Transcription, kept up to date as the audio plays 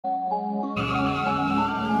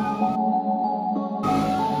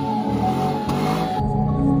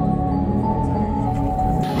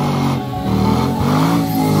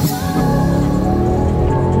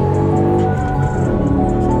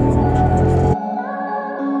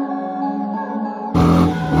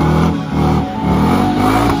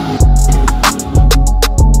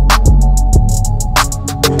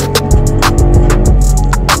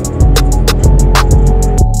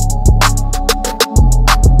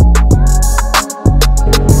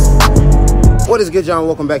What is good, John?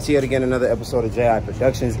 Welcome back to yet again another episode of JI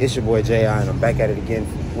Productions. It's your boy JI, and I'm back at it again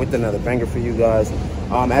with another banger for you guys.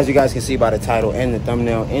 As you guys can see by the title and the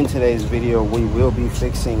thumbnail, in today's video we will be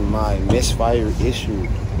fixing my misfire issue.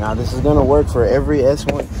 Now this is gonna work for every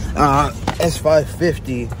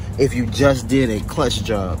S550 if you just did a clutch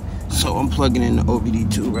job. So I'm plugging in the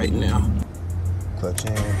OBD2 right now. Clutch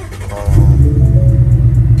in.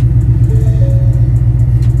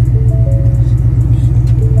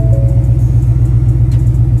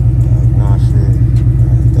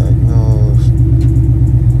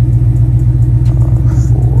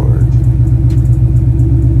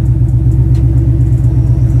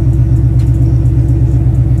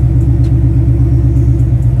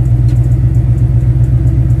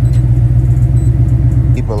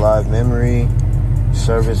 Live memory,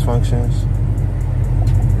 service functions,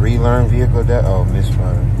 relearn vehicle data. Oh,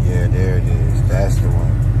 misfire. Yeah, there it is. That's the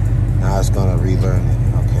one. Now it's gonna relearn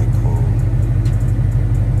it. Okay, cool.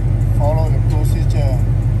 Follow the procedure.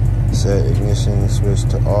 Set ignition switch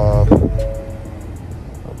to off.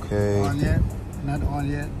 Okay. On yet? Not on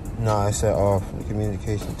yet? No, I set off.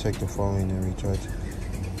 Communication, check the following and recharge.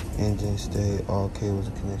 Engine stay. All cables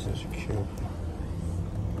and connections secure.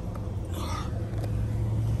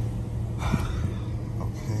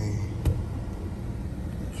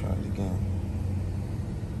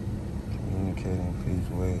 Communicating, please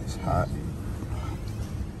wait, it's hot.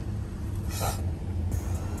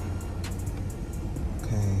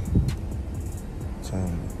 Okay,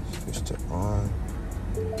 turn switch to on.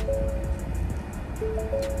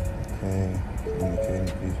 Okay, communicating,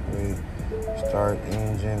 please wait. Start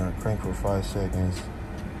engine or crank for 5 seconds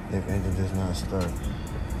if engine does not start.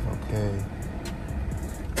 Okay.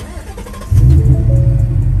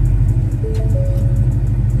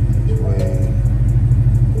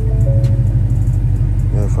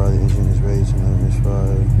 The engine is ready to not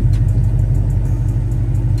misfire.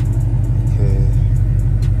 Okay.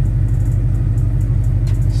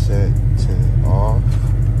 Set to off.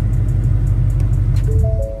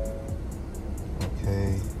 Okay.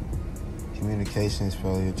 Communications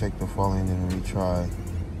failure. Check the following and retry.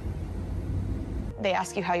 They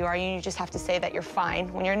ask you how you are, and you just have to say that you're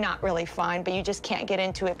fine when you're not really fine, but you just can't get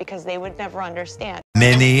into it because they would never understand.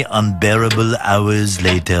 Many unbearable hours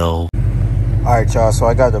later. Alright, y'all, so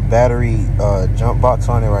I got the battery jump box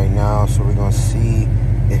on it right now, so we're gonna see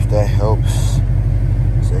if that helps.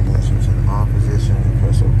 So I'm gonna switch to the on position and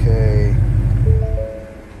press OK.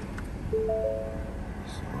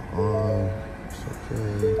 So on, it's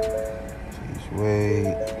okay. Please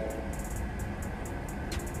wait.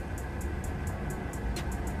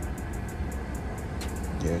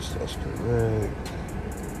 Yes, that's correct.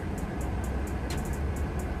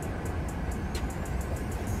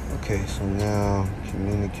 Okay, so now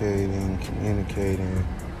communicating,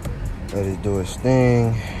 let it do its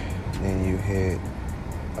thing. Then you hit,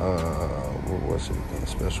 what was it again?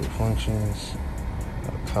 Special functions,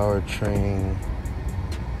 powertrain.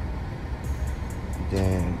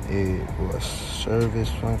 Then it was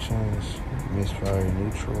service functions, misfire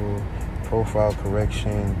neutral, profile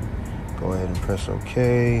correction. Go ahead and press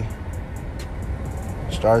OK.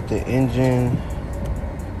 Start the engine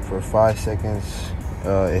for 5 seconds.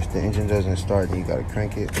 If the engine doesn't start, then you gotta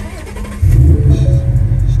crank it.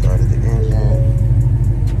 Started the engine.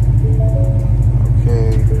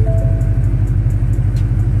 Okay.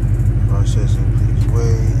 Processing, please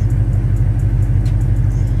wait.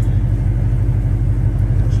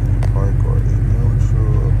 Park or in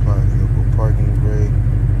neutral. Apply vehicle parking brake.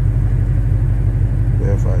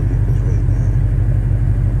 Verify vehicle's ready now.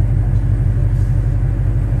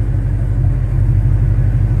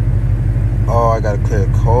 Oh, I gotta clear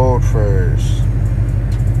the code first.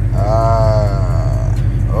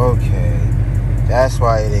 Okay. That's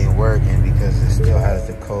why it ain't working, because it still has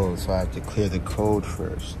the code, so I have to clear the code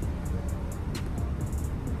first.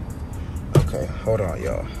 Okay, hold on,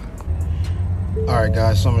 y'all. Alright,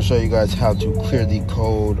 guys, so I'm gonna show you guys how to clear the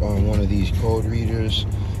code on one of these code readers.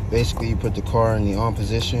 Basically, you put the car in the on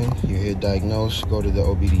position, you hit diagnose, go to the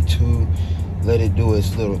OBD2, let it do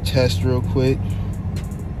its little test real quick.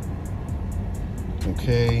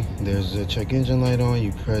 Okay, there's a check engine light on.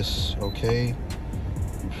 You press OK. You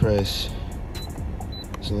press.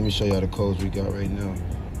 So let me show you all the codes we got right now.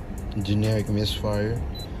 Generic misfire.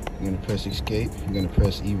 You're gonna press escape. You're gonna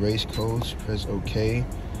press erase codes. Press OK.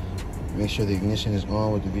 Make sure the ignition is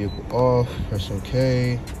on with the vehicle off. Press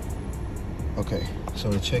OK. Okay, so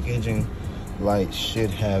the check engine light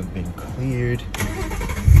should have been cleared.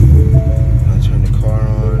 I'll turn the car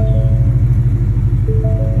on.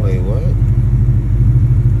 Wait, what?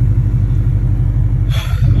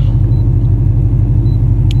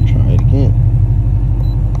 Try it again.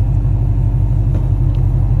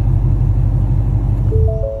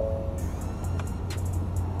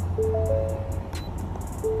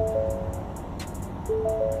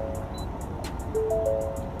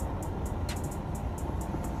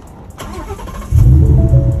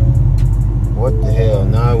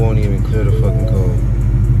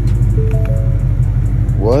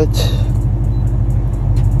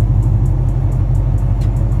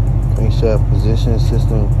 set position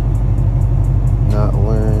system not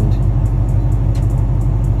learned.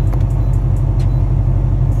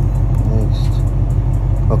 Next.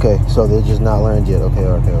 Okay, so they're just not learned yet. Okay.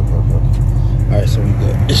 All right, so we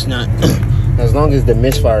good. It's not as long as the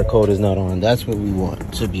misfire code is not on. That's what we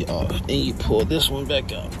want to be off. Then you pull this one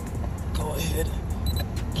back out. Go ahead,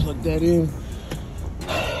 plug that in.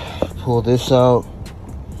 Pull this out.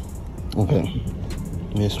 Okay,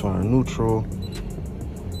 misfire neutral.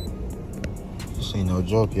 This ain't no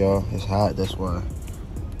joke, y'all. It's hot, that's why.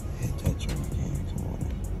 Hit that joint again, come on.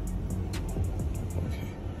 Okay.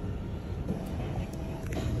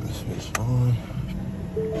 Switch on.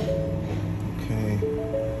 Okay.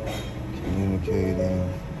 Communicating.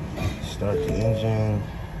 Start the engine.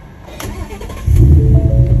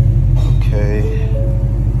 Okay.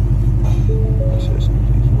 Please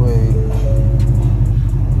wait.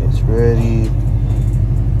 It's ready.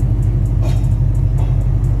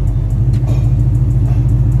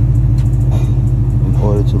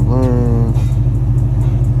 To learn.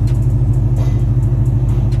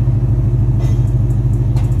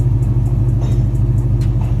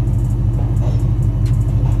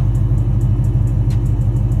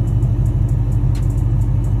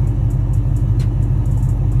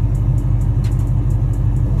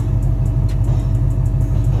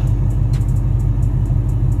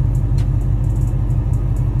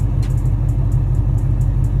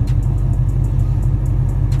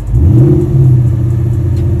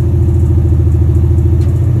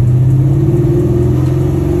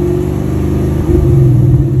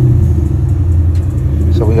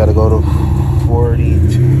 We got to go to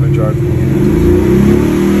 4,200 RPM.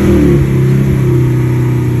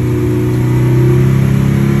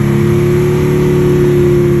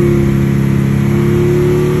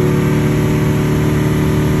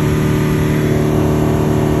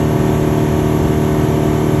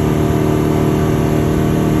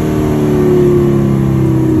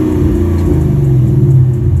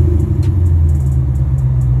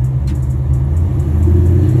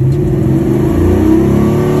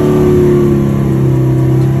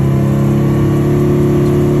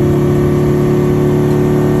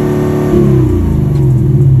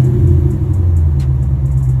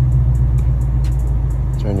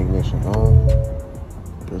 Turn ignition on.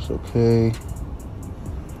 That's okay.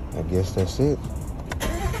 I guess that's it.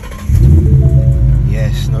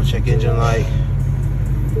 Yes, no check engine light.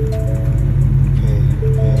 Okay.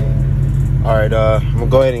 All right, I'm gonna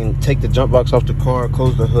go ahead and take the jump box off the car,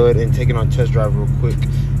 close the hood, and take it on test drive real quick,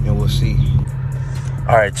 and we'll see.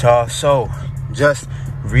 All right, y'all. So just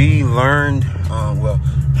relearned.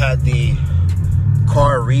 Had the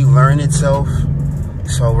car relearn itself.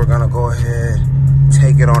 So we're gonna go ahead,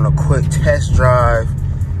 take it on a quick test drive,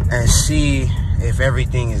 and see if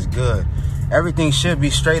everything is good. Everything should be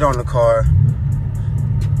straight on the car,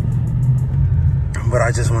 but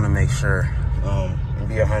I just want to make sure and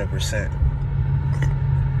be 100%.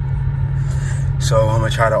 So I'm gonna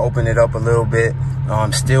try to open it up a little bit.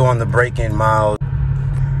 Still on the break-in miles.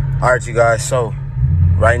 All right, you guys. So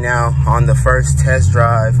right now on the first test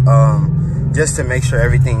drive, just to make sure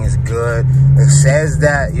everything is good. It says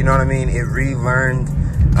that, you know what I mean, it relearned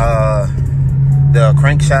the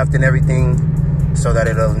crankshaft and everything, so that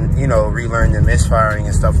it'll, you know, relearn the misfiring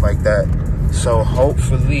and stuff like that. So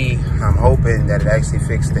hopefully, I'm hoping that it actually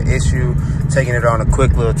fixed the issue. Taking it on a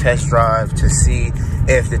quick little test drive to see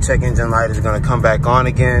if the check engine light is going to come back on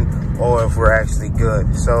again, or if we're actually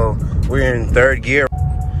good. So we're in third gear.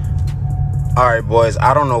 All right, boys,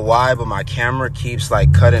 I don't know why, but my camera keeps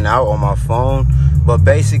like cutting out on my phone. But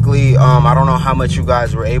basically, I don't know how much you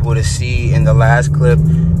guys were able to see in the last clip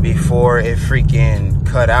before it freaking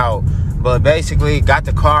cut out. But basically, got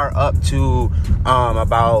the car up to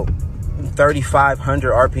about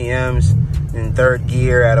 3,500 RPMs in third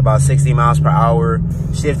gear at about 60 miles per hour.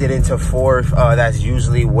 Shifted into fourth. That's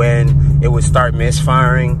usually when it would start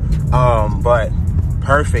misfiring. But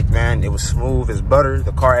perfect, man. It was smooth as butter.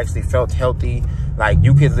 The car actually felt healthy. Like,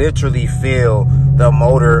 you could literally feel the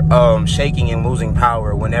motor shaking and losing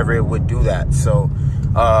power whenever it would do that. So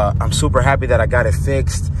I'm super happy that I got it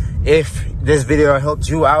fixed. If this video helped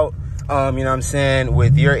you out, you know what I'm saying,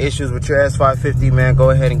 with your issues with your S550, man, go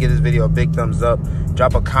ahead and give this video a big thumbs up.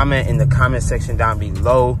 Drop a comment in the comment section down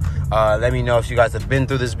below. Let me know if you guys have been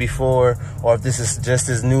through this before, or if this is just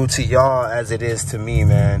as new to y'all as it is to me,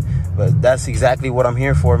 man. But that's exactly what I'm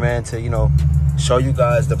here for, man, to, you know, show you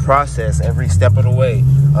guys the process every step of the way.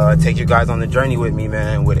 Take you guys on the journey with me,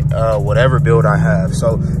 man, with whatever build I have.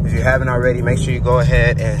 So if you haven't already, make sure you go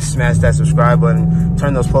ahead and smash that subscribe button.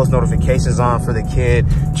 Turn those post notifications on for the kid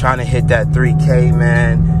trying to hit that 3K,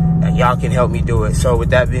 man. y'all can help me do it. So with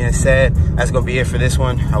that being said, that's gonna be it for this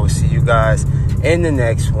one. I will see you guys in the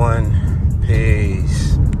next one.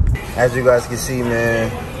 Peace. As you guys can see,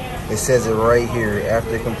 man, it says it right here.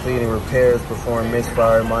 After completing repairs, perform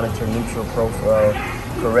misfire, monitor neutral profile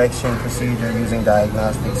correction procedure using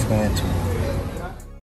diagnostic scan tool.